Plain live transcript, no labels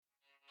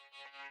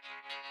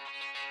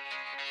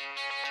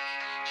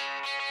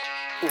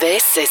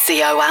This is the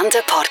Oanda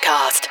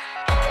Podcast.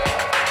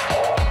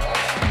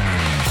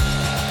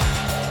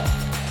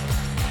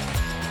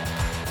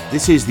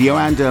 This is the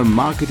Oanda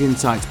Market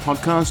Insights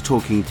Podcast,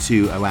 talking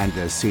to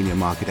Oanda senior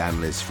market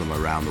analysts from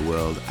around the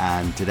world.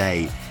 And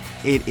today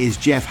it is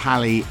Jeff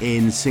Halley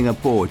in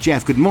Singapore.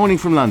 Jeff, good morning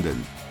from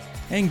London.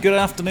 And good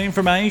afternoon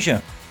from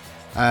Asia.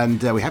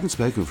 And we haven't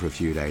spoken for a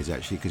few days,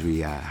 actually, because we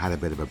had a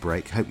bit of a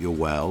break. Hope you're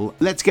well.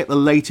 Let's get the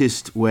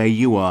latest where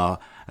you are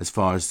as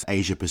far as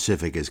Asia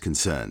Pacific is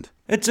concerned.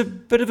 It's a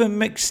bit of a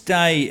mixed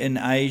day in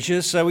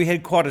Asia. So we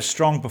had quite a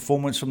strong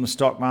performance from the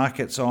stock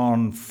markets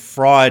on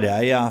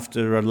Friday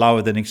after a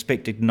lower than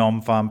expected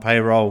non-farm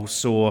payroll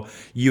saw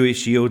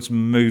US yields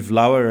move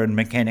lower, and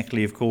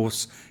mechanically, of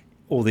course,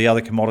 all the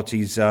other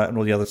commodities and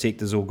all the other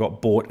sectors all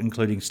got bought,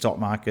 including stock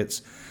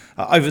markets.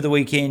 Over the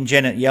weekend,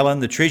 Janet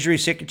Yellen, the Treasury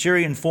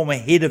Secretary and former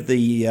head of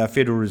the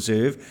Federal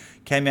Reserve,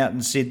 came out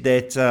and said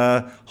that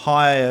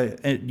higher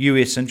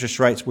US interest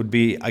rates would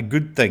be a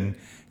good thing.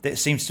 That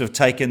seems to have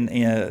taken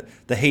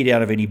the heat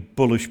out of any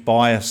bullish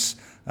bias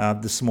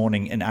this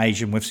morning in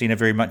Asia. And we've seen a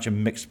very much a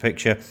mixed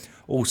picture.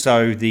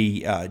 Also,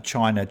 the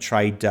China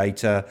trade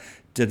data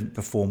didn't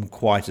perform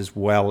quite as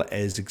well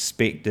as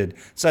expected.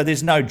 So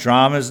there's no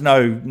dramas,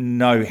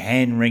 no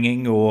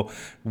hand-wringing or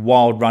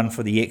wild run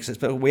for the exits,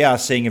 but we are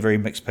seeing a very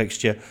mixed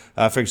picture.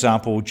 For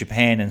example,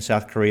 Japan and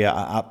South Korea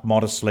are up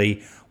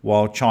modestly,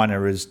 while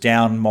China is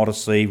down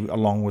modestly,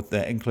 along with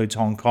that includes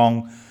Hong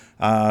Kong.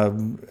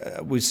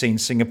 We've seen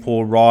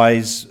Singapore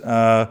rise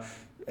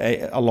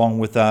along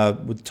with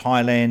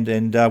Thailand,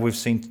 and we've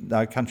seen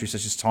countries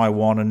such as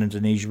Taiwan and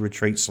Indonesia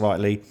retreat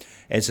slightly,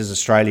 as is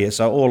Australia.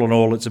 So all in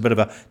all, it's a bit of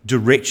a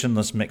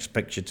directionless mixed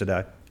picture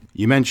today.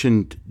 You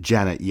mentioned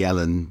Janet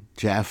Yellen,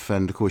 Jeff,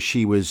 and of course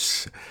she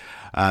was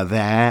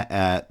there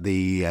at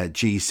the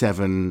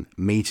G7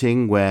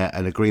 meeting where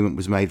an agreement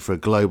was made for a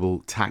global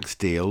tax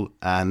deal,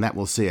 and that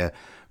will see a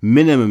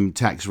minimum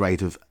tax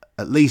rate of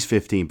at least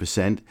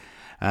 15%,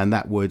 and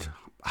that would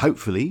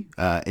hopefully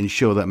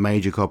ensure that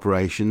major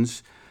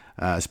corporations,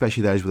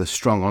 especially those with a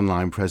strong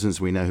online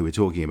presence, we know who we're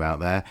talking about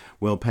there,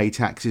 will pay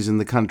taxes in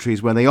the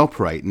countries where they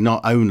operate,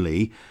 not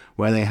only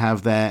where they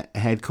have their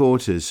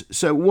headquarters.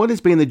 So what has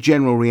been the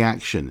general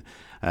reaction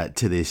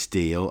to this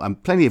deal?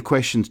 And plenty of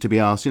questions to be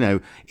asked,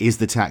 is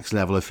the tax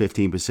level of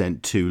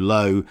 15% too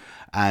low?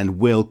 And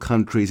will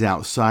countries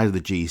outside of the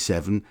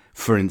G7,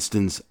 for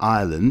instance,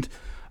 Ireland,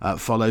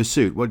 follow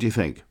suit? What do you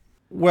think?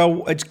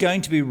 Well, it's going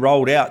to be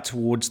rolled out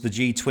towards the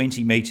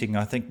G20 meeting,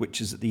 I think,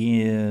 which is at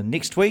the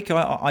next week,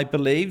 I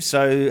believe.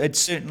 So it's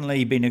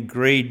certainly been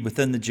agreed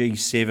within the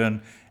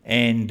G7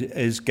 and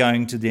is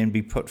going to then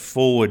be put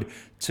forward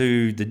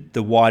to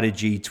the wider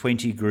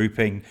G20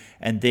 grouping.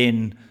 And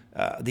then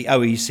the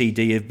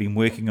OECD have been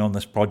working on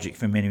this project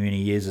for many, many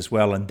years as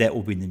well, and that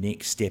will be the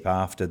next step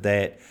after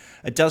that.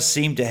 It does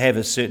seem to have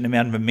a certain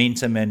amount of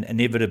momentum and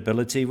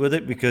inevitability with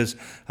it, because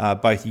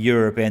both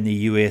Europe and the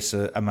US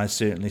are most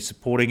certainly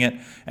supporting it.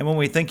 And when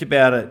we think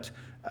about it,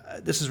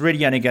 this is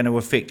really only going to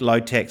affect low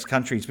tax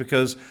countries,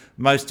 because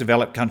most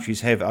developed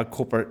countries have a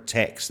corporate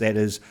tax that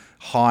is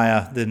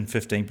higher than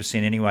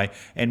 15% anyway.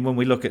 And when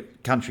we look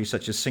at countries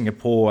such as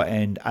Singapore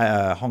and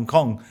Hong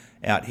Kong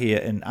out here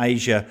in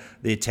Asia,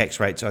 their tax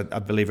rates, I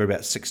believe, are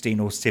about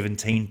 16 or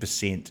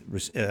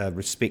 17%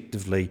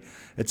 respectively.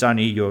 It's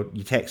only your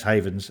tax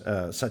havens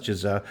such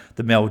as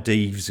the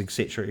Maldives,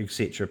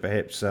 etc.,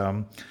 perhaps,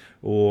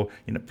 or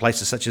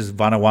places such as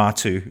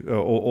Vanuatu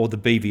or the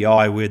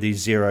BVI, where there's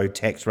zero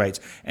tax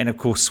rates, and of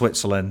course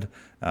Switzerland.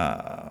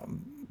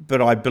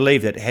 But I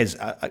believe that it has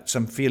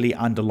some fairly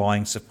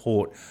underlying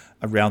support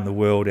around the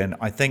world, and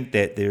I think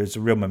that there is a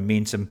real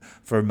momentum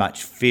for a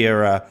much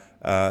fairer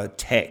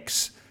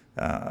tax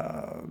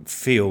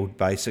field,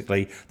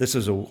 basically. This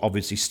was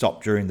obviously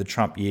stopped during the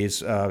Trump years.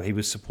 He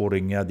was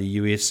supporting the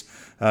US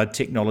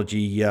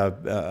technology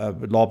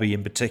lobby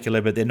in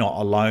particular, but they're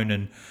not alone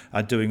in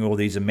doing all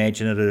these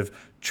imaginative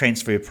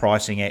transfer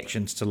pricing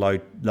actions to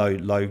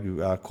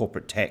low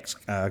corporate tax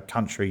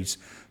countries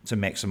to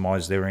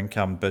maximise their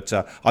income. But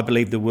I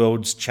believe the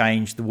world's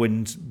changed, the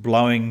wind's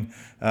blowing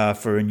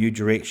for a new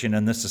direction,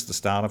 and this is the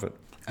start of it.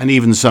 And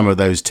even some of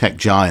those tech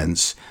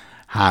giants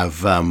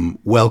have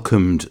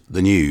welcomed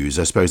the news.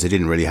 I suppose they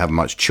didn't really have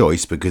much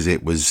choice because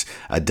it was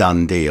a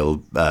done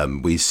deal.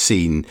 We've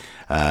seen,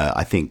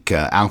 I think,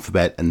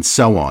 Alphabet and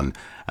so on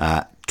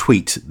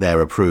tweet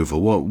their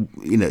approval.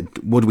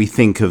 What do we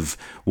think of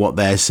what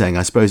they're saying?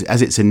 I suppose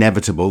as it's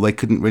inevitable, they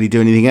couldn't really do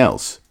anything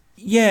else.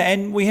 Yeah,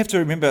 and we have to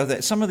remember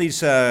that some of these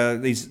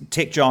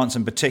tech giants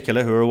in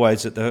particular, who are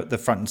always at the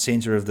front and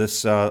centre of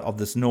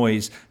this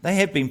noise, they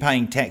have been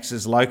paying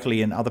taxes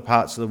locally in other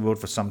parts of the world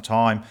for some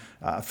time.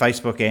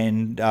 Facebook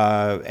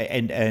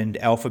and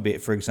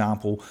Alphabet, for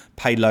example,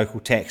 pay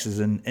local taxes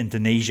in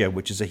Indonesia,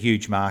 which is a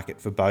huge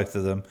market for both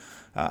of them.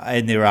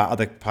 And there are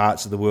other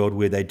parts of the world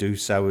where they do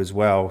so as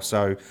well.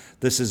 So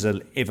this is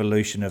an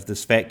evolution of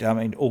this fact. I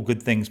mean, all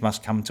good things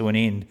must come to an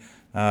end.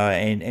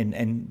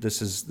 And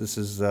this is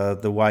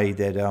the way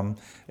that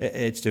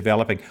it's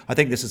developing. I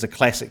think this is a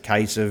classic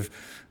case of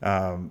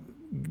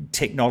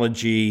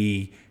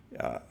technology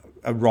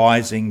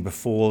arising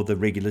before the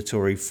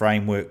regulatory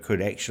framework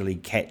could actually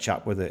catch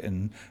up with it.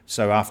 And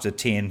so after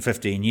 10,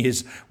 15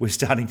 years, we're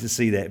starting to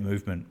see that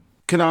movement.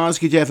 Can I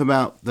ask you, Jeff,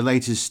 about the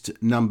latest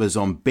numbers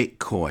on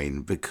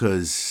Bitcoin?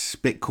 Because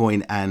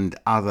Bitcoin and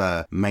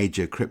other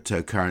major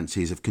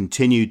cryptocurrencies have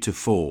continued to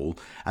fall,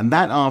 and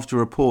that after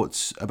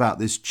reports about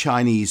this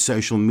Chinese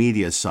social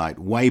media site,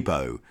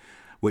 Weibo,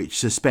 which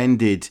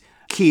suspended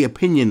key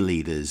opinion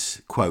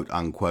leaders, quote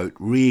unquote,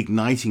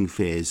 reigniting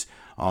fears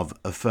of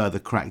a further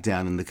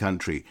crackdown in the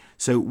country.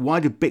 So why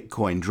did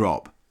Bitcoin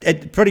drop?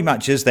 It pretty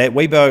much is that.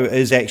 Weibo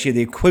is actually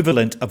the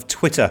equivalent of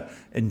Twitter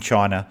in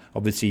China.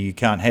 Obviously, you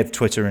can't have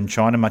Twitter in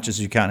China, much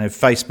as you can't have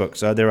Facebook,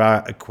 so there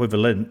are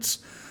equivalents.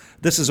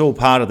 This is all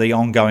part of the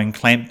ongoing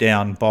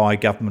clampdown by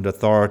government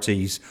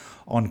authorities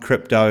on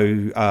crypto,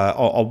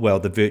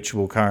 the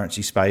virtual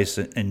currency space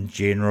in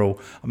general.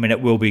 I mean,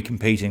 it will be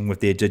competing with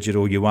their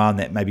digital yuan,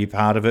 that may be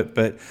part of it,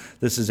 but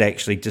this is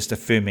actually just a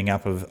firming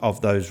up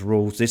of those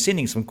rules. They're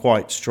sending some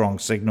quite strong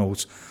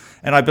signals,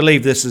 and I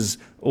believe this is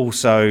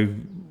also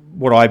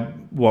what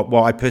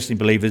I personally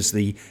believe is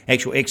the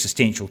actual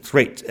existential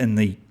threat in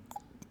the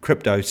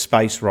crypto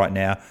space right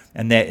now,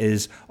 and that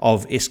is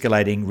of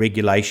escalating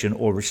regulation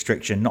or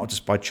restriction, not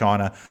just by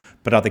China,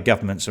 but other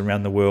governments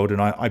around the world. And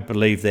I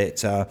believe that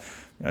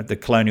the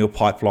Colonial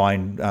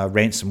Pipeline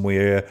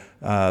ransomware,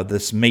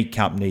 this meat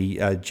company,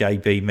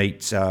 JB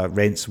Meats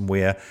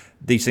ransomware,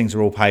 these things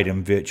are all paid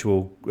in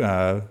virtual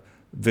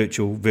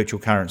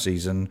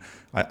currencies, and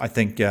I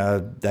think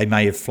they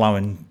may have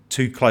flown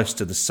too close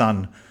to the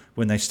sun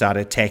when they start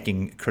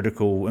attacking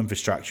critical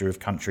infrastructure of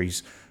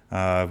countries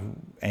and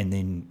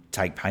then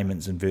take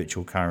payments in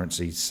virtual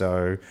currencies.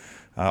 So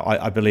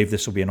I believe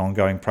this will be an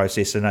ongoing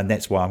process, and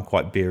that's why I'm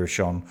quite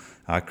bearish on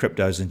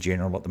cryptos in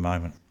general at the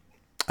moment.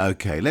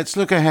 Okay, let's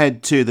look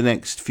ahead to the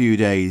next few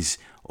days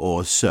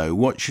or so.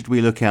 What should we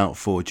look out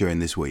for during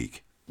this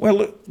week? Well,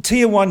 look,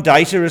 Tier 1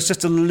 data is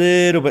just a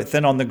little bit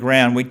thin on the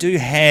ground. We do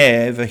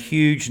have a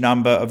huge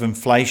number of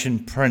inflation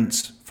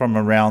prints from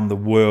around the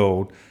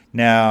world.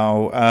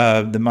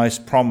 Now, the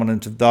most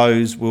prominent of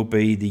those will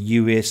be the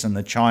US and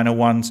the China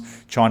ones.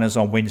 China's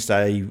on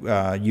Wednesday,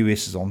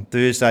 US is on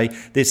Thursday.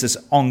 There's this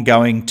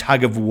ongoing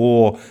tug of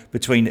war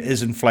between,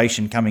 is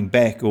inflation coming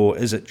back or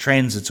is it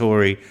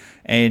transitory?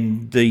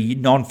 And the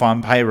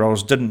non-farm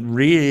payrolls didn't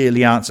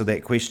really answer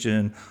that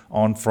question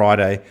on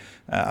Friday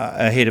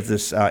ahead of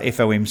this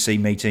FOMC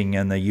meeting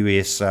in the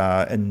US,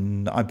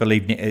 and I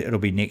believe it'll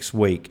be next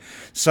week.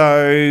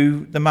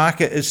 So the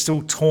market is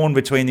still torn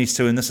between these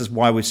two, and this is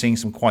why we're seeing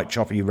some quite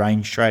choppy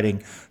range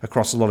trading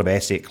across a lot of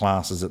asset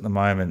classes at the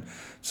moment.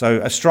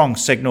 So a strong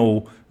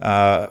signal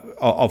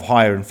of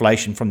higher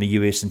inflation from the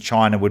US and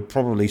China would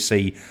probably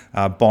see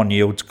bond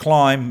yields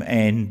climb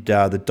and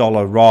the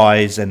dollar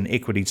rise and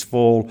equities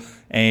fall.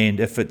 And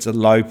if it's a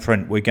low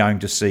print, we're going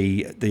to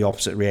see the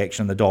opposite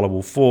reaction. The dollar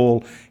will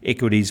fall,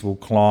 equities will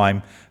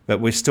climb. But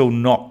we're still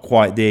not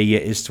quite there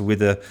yet as to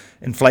whether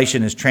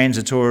inflation is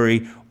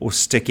transitory or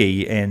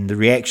sticky, and the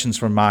reactions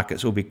from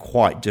markets will be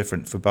quite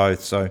different for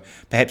both. So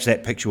perhaps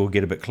that picture will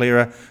get a bit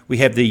clearer. We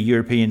have the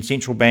European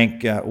Central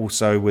Bank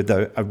also with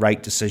a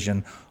rate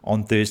decision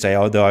on Thursday,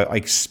 although I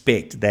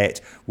expect that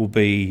will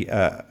be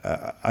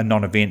a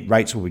non-event.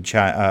 Rates will be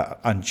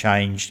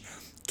unchanged.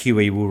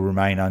 QE will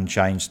remain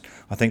unchanged.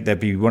 I think they'd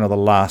be one of the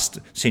last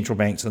central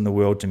banks in the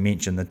world to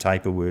mention the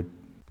taper word.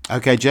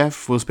 Okay,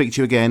 Jeff, we'll speak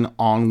to you again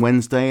on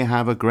Wednesday.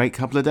 Have a great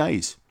couple of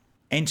days.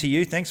 And to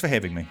you, thanks for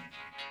having me.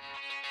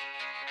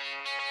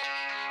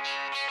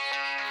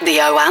 The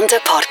Oanda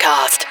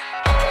Podcast.